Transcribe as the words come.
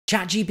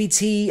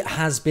ChatGPT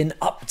has been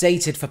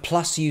updated for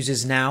Plus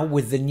users now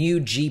with the new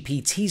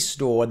GPT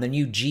store and the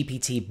new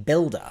GPT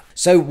Builder.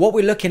 So what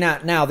we're looking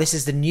at now, this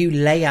is the new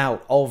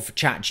layout of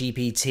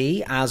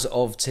ChatGPT as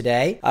of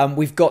today.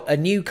 We've got a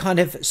new kind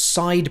of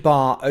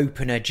sidebar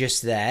opener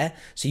just there.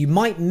 So you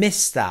might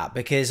miss that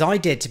because I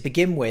did to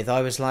begin with.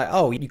 I was like,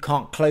 oh, you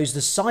can't close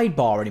the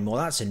sidebar anymore.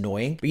 That's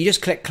annoying. But you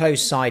just click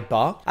close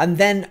sidebar. And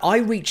then I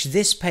reach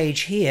this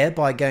page here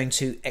by going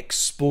to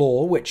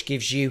explore, which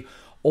gives you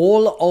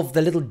all of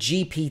the little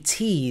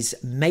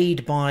GPTs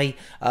made by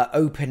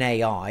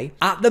OpenAI.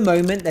 At the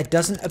moment, there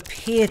doesn't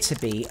appear to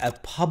be a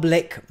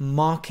public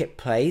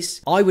marketplace.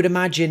 I would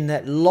imagine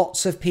that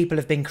lots of people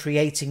have been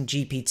creating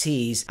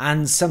GPTs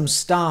and some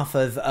staff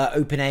of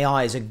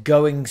OpenAIs are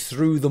going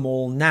through them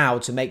all now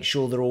to make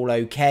sure they're all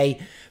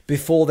okay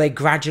before they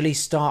gradually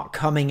start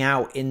coming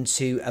out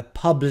into a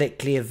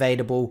publicly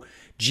available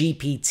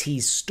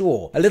GPT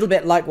store. A little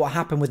bit like what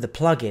happened with the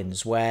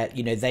plugins where,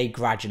 you know, they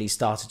gradually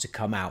started to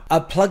come out.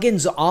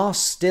 Plugins are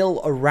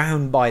still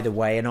around, by the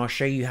way, and I'll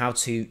show you how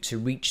to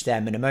reach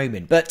them in a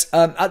moment. But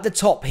at the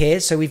top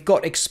here, so we've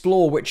got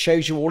Explore, which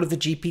shows you all of the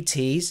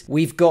GPTs.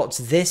 We've got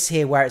this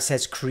here where it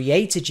says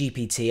Create a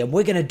GPT, and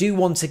we're going to do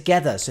one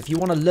together. So if you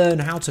want to learn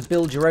how to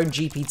build your own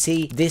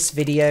GPT, this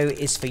video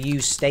is for you.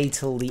 Stay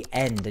till the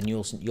end and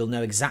you'll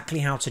know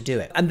exactly how to do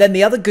it. And then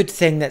the other good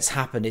thing that's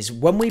happened is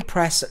when we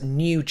press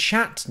New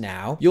Chat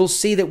now, you'll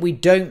see that we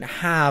don't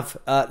have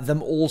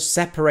them all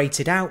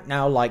separated out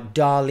now like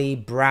DALL-E,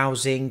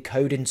 browsing,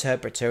 code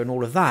interpreter and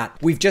all of that.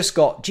 We've just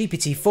got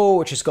GPT-4,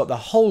 which has got the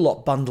whole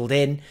lot bundled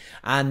in,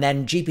 and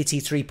then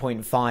GPT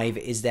 3.5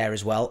 is there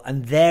as well,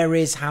 and there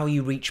is how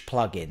you reach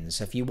plugins.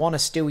 So if you want to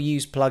still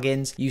use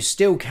plugins, you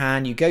still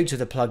can. You go to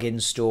the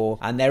plugin store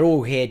and they're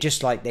all here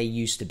just like they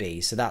used to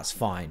be, so that's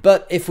fine.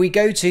 But if we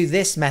go to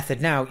this method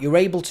now, you're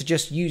able to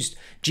just use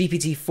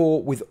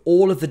GPT-4 with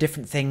all of the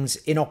different things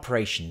in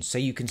operation.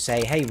 So you can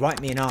say, hey, write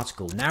me an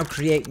article, now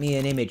create me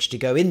an image to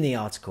go in the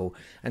article,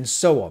 and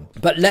so on.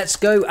 But let's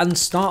go and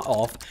start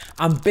off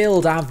and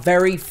build our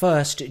very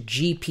first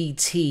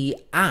GPT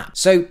app.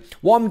 So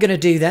what I'm going to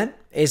do then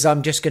is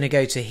I'm just going to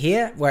go to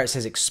here where it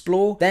says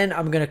explore, then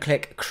I'm going to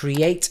click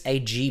create a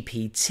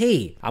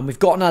GPT, and we've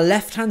got on our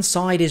left hand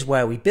side is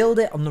where we build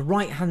it, on the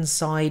right hand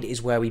side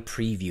is where we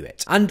preview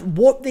it. And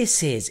what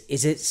this is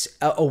it's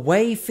a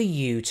way for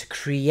you to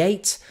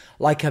create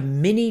like a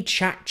mini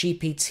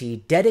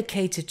ChatGPT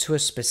dedicated to a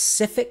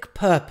specific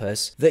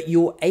purpose that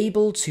you're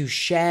able to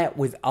share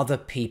with other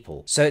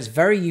people. So it's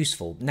very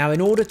useful. Now, in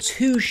order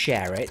to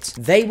share it,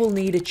 they will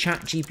need a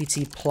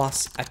ChatGPT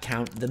Plus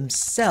account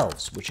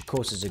themselves, which of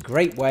course is a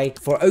great way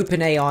for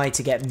OpenAI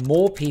to get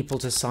more people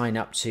to sign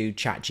up to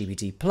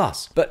ChatGPT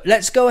Plus. But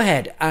let's go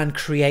ahead and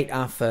create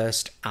our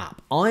first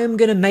app. I am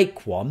going to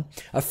make one.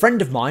 A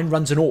friend of mine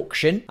runs an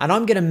auction, and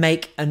I'm going to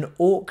make an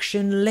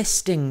auction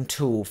listing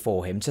tool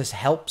for him to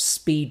help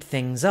speed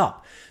things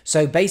up.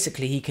 So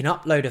basically he can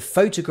upload a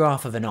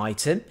photograph of an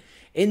item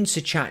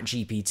into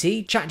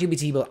ChatGPT.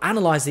 ChatGPT will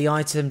analyze the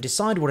item,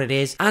 decide what it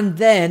is, and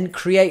then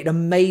create an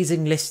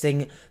amazing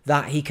listing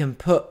that he can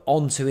put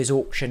onto his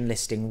auction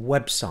listing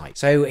website.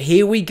 So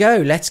here we go.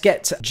 Let's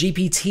get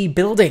GPT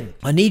building.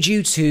 I need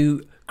you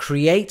to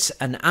create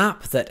an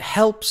app that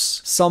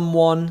helps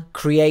someone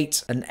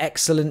create an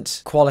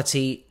excellent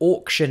quality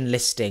auction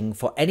listing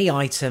for any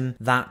item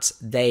that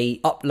they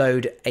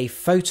upload a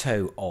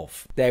photo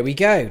of. There we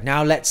go.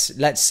 Now let's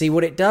see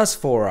what it does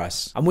for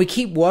us. And we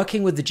keep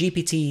working with the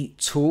GPT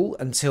tool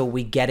until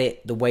we get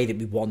it the way that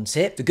we want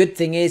it. The good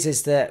thing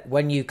is that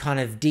when you kind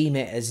of deem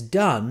it as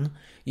done,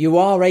 you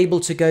are able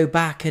to go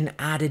back and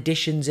add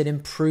additions and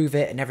improve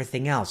it and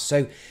everything else.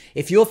 So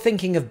if you're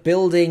thinking of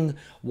building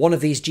one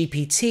of these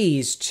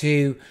GPTs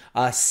to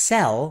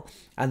sell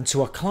and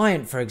to a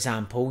client, for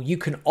example, you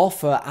can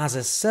offer as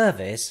a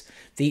service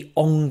the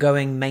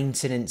ongoing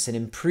maintenance and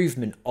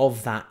improvement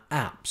of that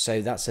app.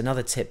 So that's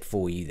another tip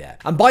for you there.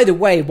 And by the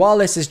way, while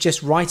this is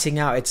just writing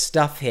out its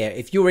stuff here,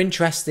 if you're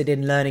interested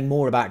in learning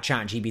more about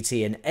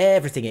ChatGPT and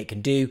everything it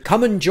can do,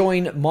 come and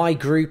join my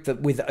group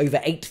with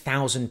over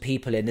 8,000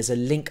 people in. There's a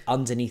link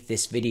underneath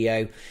this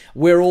video.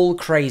 We're all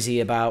crazy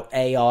about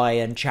AI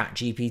and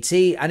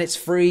ChatGPT, and it's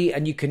free,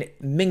 and you can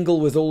mingle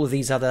with all of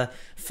these other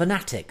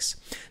fanatics.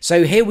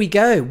 So here we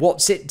go.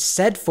 What's it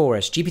said for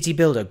us? GPT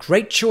Builder,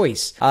 great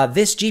choice.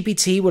 This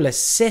GPT will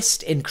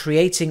assist in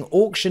creating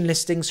auction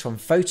listings from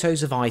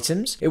photos of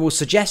items. It will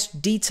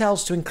suggest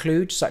details to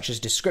include, such as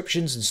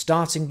descriptions and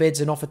starting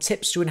bids, and offer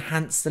tips to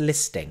enhance the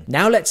listing.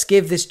 Now let's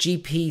give this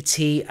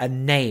GPT a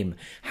name.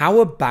 How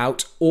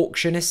about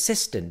Auction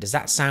Assistant? Does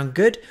that sound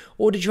good?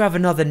 Or did you have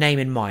another name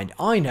in mind?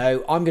 I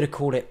know, I'm going to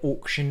call it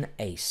Auction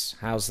Ace.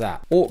 How's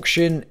that?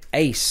 Auction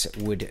Ace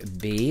would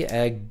be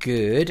a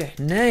good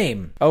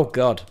name. Oh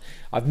God,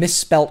 I've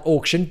misspelt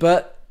auction,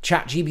 but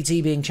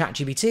ChatGPT being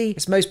ChatGPT,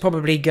 it's most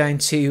probably going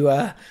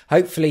to,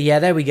 hopefully, yeah,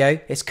 there we go.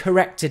 It's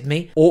corrected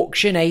me.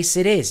 Auction Ace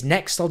it is.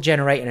 Next, I'll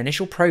generate an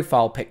initial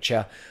profile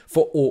picture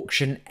for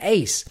Auction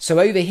Ace. So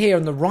over here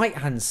on the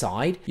right-hand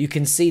side, you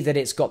can see that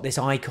it's got this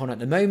icon at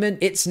the moment.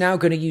 It's now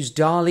going to use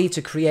DALL-E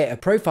to create a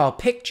profile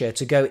picture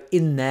to go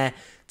in there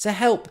to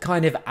help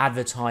kind of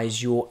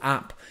advertise your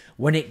app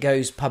when it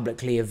goes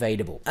publicly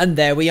available. And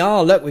there we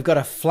are. Look, we've got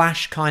a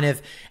Flash kind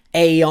of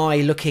AI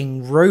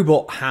looking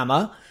robot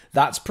hammer.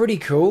 That's pretty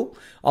cool.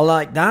 I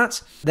like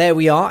that. There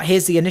we are.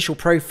 Here's the initial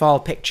profile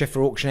picture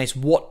for Auction Ace.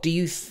 What do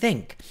you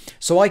think?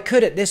 So I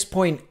could at this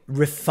point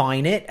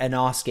refine it and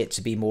ask it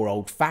to be more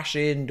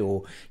old-fashioned,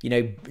 or, you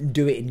know,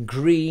 do it in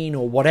green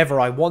or whatever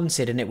I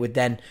wanted, and it would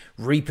then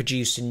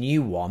reproduce a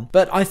new one.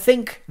 But I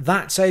think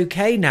that's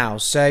okay now.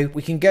 So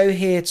we can go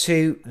here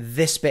to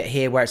this bit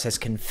here where it says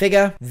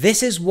configure.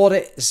 This is what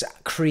it's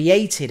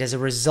created as a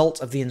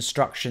result of the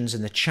instructions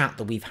and the chat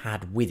that we've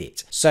had with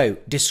it. So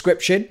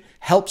description: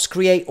 helps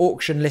create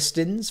auction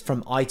listings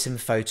from item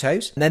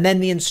photos, and then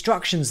the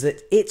instructions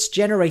that it's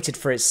generated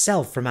for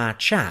itself from our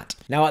chat.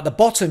 Now at the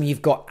bottom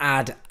you've got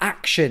add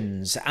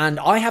actions, and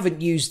I haven't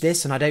used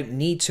this and I don't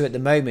need to at the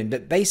moment,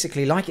 but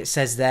basically, like it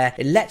says there,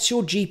 it lets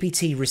your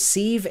GPT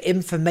receive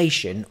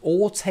information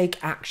or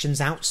take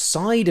actions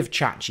outside of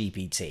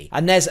ChatGPT,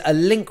 and there's a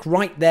link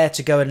right there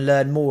to go and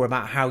learn more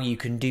about how you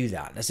can do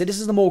that. So this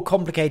is the more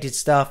complicated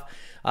stuff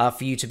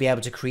for you to be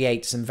able to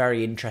create some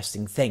very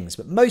interesting things,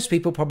 but most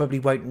people probably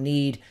won't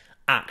need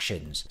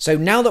actions. So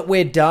now that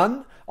we're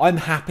done, I'm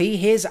happy.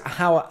 Here's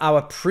how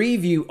our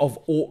preview of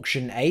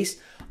Auction Ace.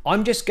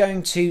 I'm just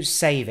going to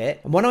save it,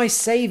 and when I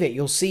save it,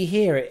 you'll see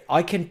here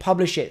I can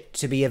publish it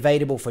to be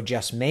available for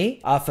just me,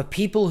 for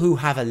people who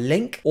have a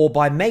link, or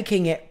by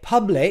making it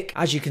public.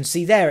 As you can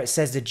see there, it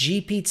says the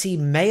GPT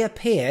may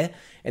appear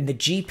in the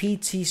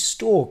GPT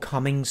store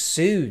coming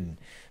soon.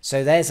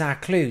 So there's our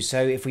clue.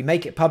 So if we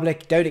make it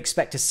public, don't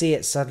expect to see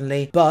it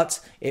suddenly, but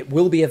it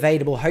will be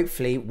available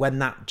hopefully when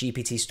that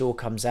GPT store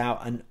comes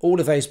out, and all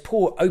of those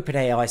poor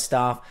OpenAI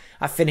staff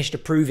have finished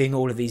approving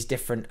all of these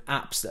different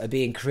apps that are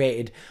being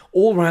created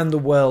all around the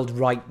world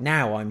right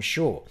now, I'm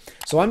sure.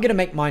 So I'm going to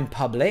make mine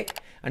public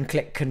and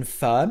click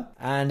confirm,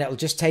 and it'll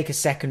just take a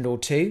second or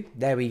two.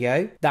 There we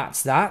go.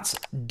 That's that.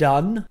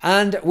 Done.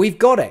 And we've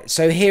got it.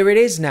 So here it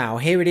is now.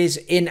 Here it is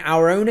in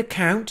our own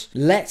account.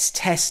 Let's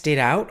test it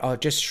out. I'll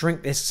just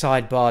shrink this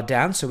sidebar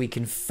down so we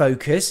can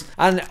focus.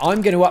 And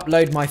I'm going to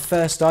upload my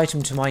first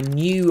item to my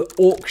new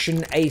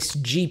Auction Ace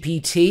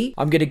GPT.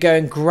 I'm going to go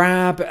and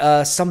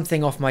grab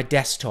something off my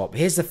desktop.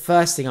 Here's the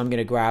first thing I'm going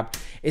to grab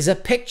is a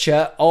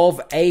picture of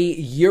a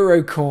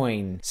euro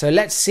coin. So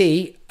let's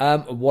see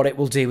what it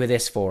will do with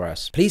this for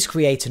us. Please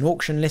create an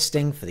auction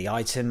listing for the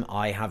item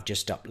I have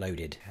just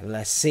uploaded.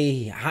 Let's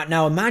see.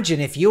 Now imagine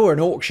if you're an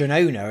auction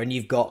owner and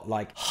you've got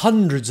like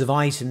hundreds of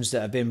items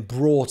that have been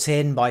brought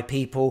in by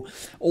people,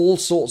 all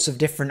sorts of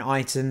different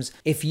items.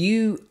 If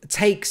you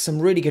take some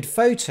really good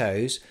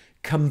photos,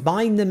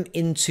 combine them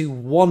into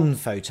one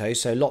photo,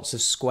 so lots of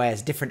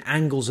squares, different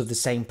angles of the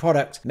same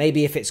product,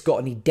 maybe if it's got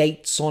any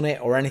dates on it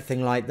or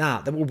anything like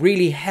that, that will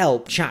really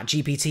help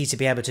ChatGPT to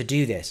be able to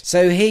do this.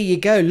 So here you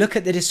go, look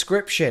at the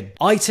description.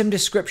 Item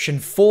description: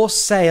 for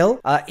sale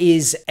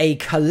is a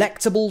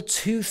collectible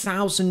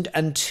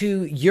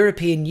 2002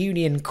 European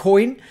Union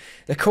coin.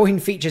 The coin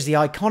features the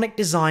iconic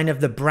design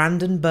of the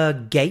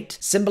Brandenburg Gate,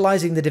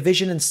 symbolizing the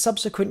division and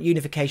subsequent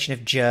unification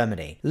of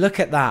Germany. Look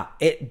at that.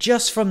 It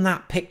just from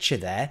that picture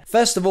there.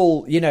 First of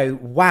all, you know,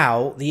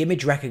 wow, the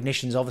image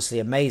recognition is obviously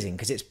amazing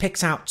because it's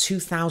picked out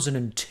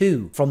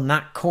 2002 from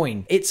that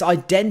coin. It's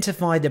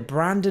identified the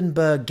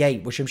Brandenburg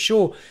Gate, which I'm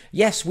sure,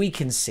 yes, we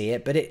can see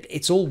it, but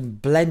it's all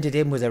blended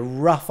in with a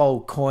rough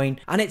old coin,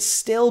 and it's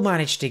still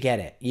managed to get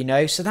it, you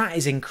know, so that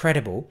is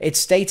incredible. It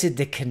stated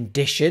the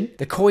condition.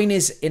 The coin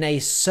is in a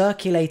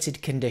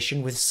circulated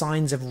condition with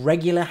signs of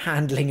regular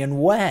handling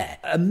and wear.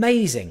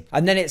 Amazing.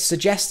 And then it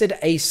suggested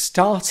a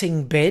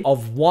starting bid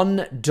of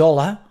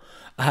 $1.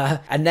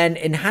 And then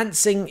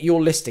enhancing your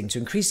listing. To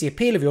increase the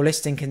appeal of your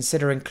listing,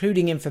 consider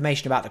including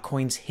information about the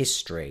coin's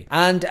history.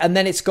 And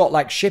then it's got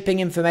like shipping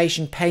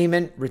information,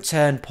 payment,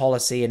 return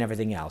policy, and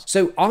everything else.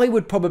 So I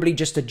would probably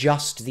just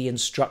adjust the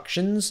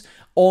instructions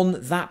on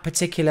that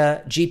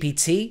particular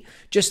GPT,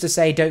 just to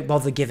say, don't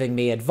bother giving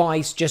me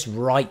advice, just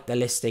write the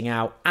listing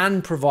out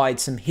and provide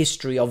some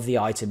history of the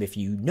item if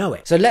you know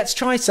it. So let's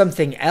try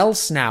something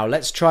else now.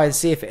 Let's try and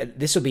see if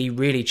this will be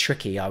really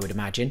tricky, I would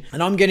imagine.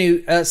 And I'm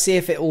going to see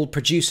if it will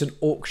produce an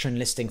auction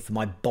listing for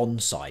my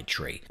bonsai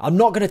tree. I'm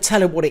not going to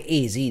tell it what it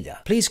is either.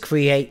 Please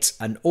create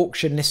an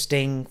auction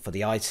listing for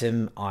the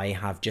item I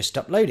have just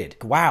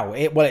uploaded. Wow,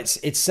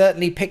 it's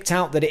certainly picked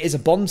out that it is a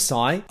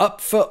bonsai.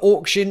 Up for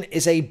auction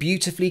is a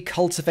beautifully colored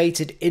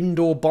cultivated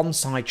indoor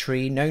bonsai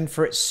tree known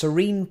for its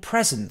serene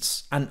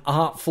presence and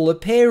artful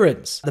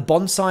appearance. The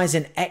bonsai is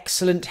in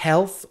excellent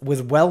health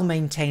with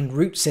well-maintained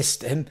root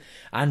system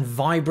and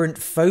vibrant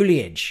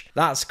foliage.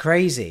 That's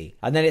crazy.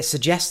 And then it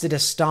suggested a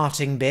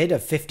starting bid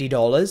of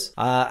 $50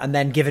 and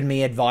then given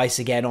me advice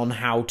again on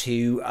how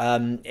to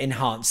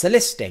enhance the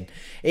listing.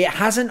 It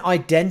hasn't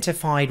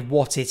identified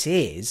what it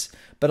is,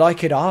 but I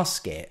could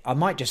ask it. I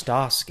might just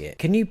ask it.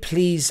 Can you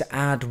please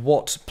add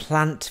what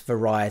plant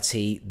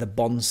variety the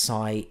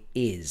bonsai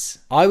is?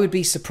 I would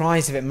be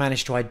surprised if it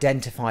managed to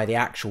identify the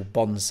actual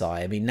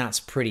bonsai. I mean, that's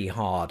pretty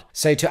hard.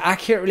 So to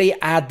accurately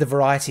add the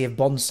variety of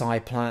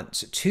bonsai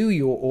plants to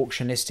your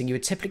auction listing, you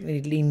would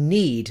typically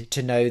need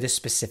to know the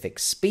specific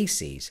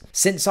species.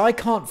 Since I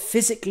can't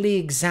physically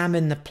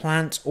examine the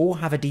plant or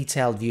have a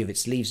detailed view of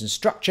its leaves and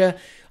structure,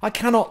 I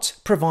cannot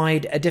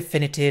provide a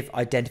definitive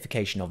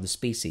identification of the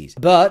species.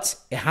 But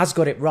it has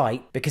got it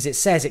right because it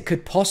says it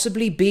could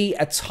possibly be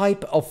a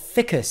type of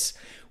ficus,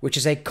 which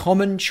is a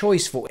common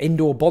choice for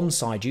indoor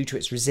bonsai due to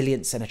its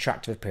resilience and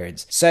attractive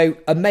appearance. So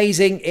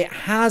amazing. It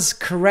has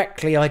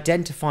correctly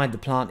identified the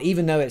plant,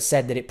 even though it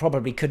said that it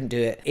probably couldn't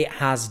do it. It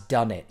has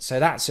done it. So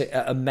that's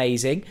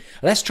amazing.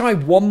 Let's try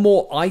one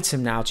more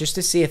item now just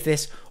to see if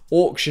this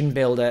auction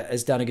builder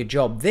has done a good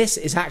job. This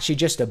is actually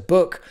just a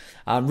book,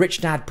 Rich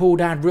Dad Poor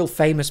Dad, real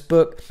famous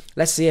book.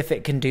 Let's see if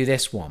it can do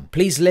this one.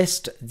 Please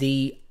list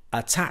the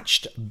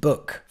attached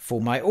book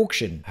for my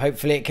auction.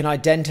 Hopefully it can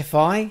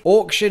identify.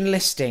 Auction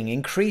listing,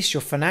 Increase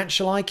Your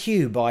Financial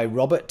IQ by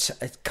Robert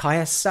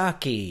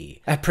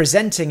Kiyosaki.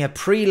 Presenting a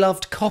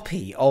pre-loved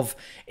copy of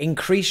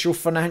Increase Your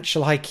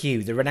Financial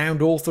IQ, the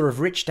renowned author of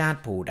Rich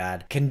Dad Poor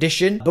Dad.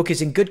 Condition, book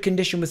is in good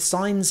condition with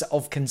signs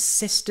of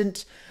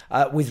consistent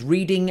with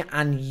reading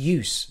and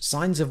use,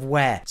 signs of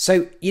wear.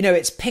 So, you know,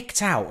 it's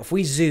picked out, if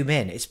we zoom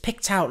in, it's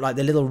picked out like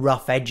the little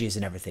rough edges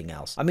and everything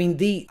else. I mean,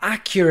 the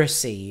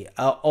accuracy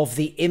of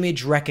the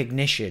image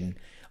recognition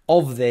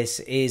of this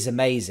is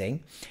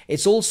amazing.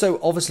 It's also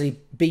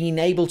obviously being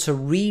able to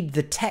read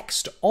the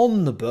text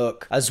on the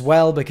book as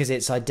well because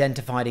it's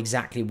identified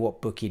exactly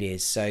what book it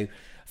is. So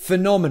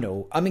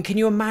phenomenal. I mean, can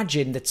you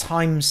imagine the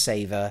time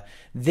saver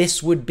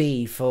this would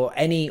be for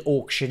any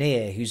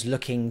auctioneer who's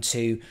looking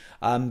to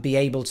be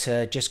able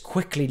to just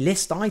quickly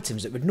list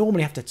items that would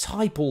normally have to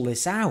type all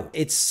this out?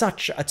 It's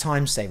such a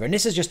time saver. And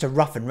this is just a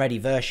rough and ready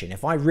version.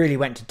 If I really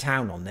went to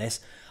town on this,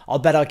 I'll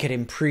bet I could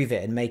improve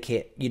it and make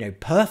it, you know,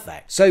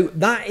 perfect. So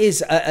that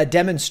is a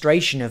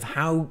demonstration of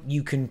how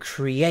you can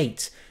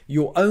create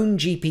your own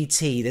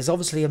GPT. There's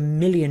obviously a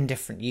million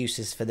different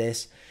uses for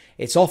this.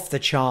 It's off the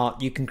chart.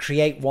 You can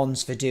create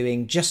ones for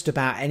doing just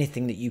about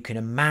anything that you can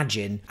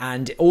imagine.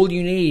 And all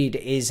you need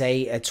is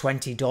a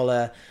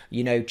 $20,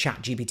 you know,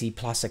 ChatGPT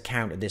Plus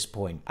account at this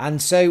point.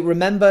 And so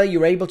remember,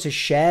 you're able to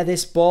share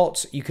this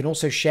bot. You can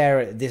also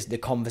share the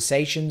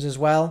conversations as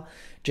well,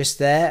 just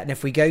there. And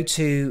if we go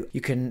to,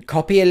 you can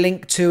copy a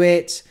link to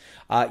it.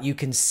 You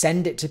can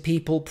send it to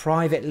people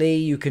privately.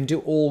 You can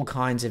do all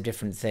kinds of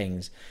different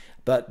things.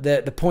 But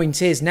the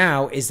point is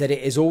now is that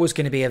it is always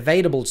going to be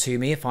available to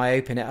me if I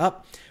open it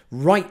up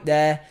right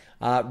there,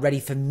 ready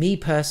for me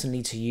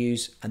personally to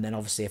use. And then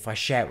obviously if I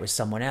share it with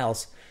someone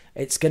else,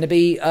 it's going to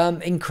be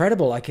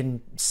incredible. I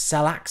can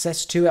sell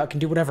access to it. I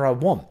can do whatever I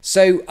want.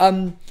 So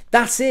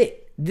that's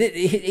it.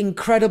 The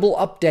incredible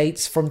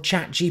updates from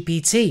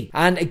ChatGPT.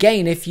 And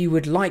again, if you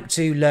would like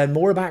to learn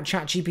more about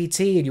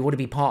ChatGPT and you want to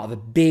be part of a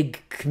big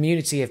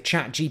community of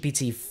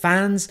ChatGPT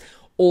fans,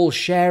 all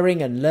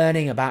sharing and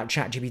learning about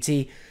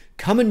ChatGPT,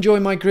 come and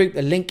join my group.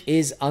 The link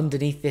is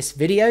underneath this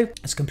video.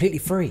 It's completely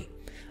free.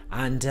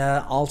 And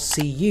I'll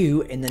see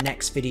you in the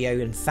next video.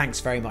 And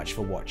thanks very much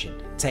for watching.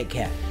 Take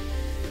care.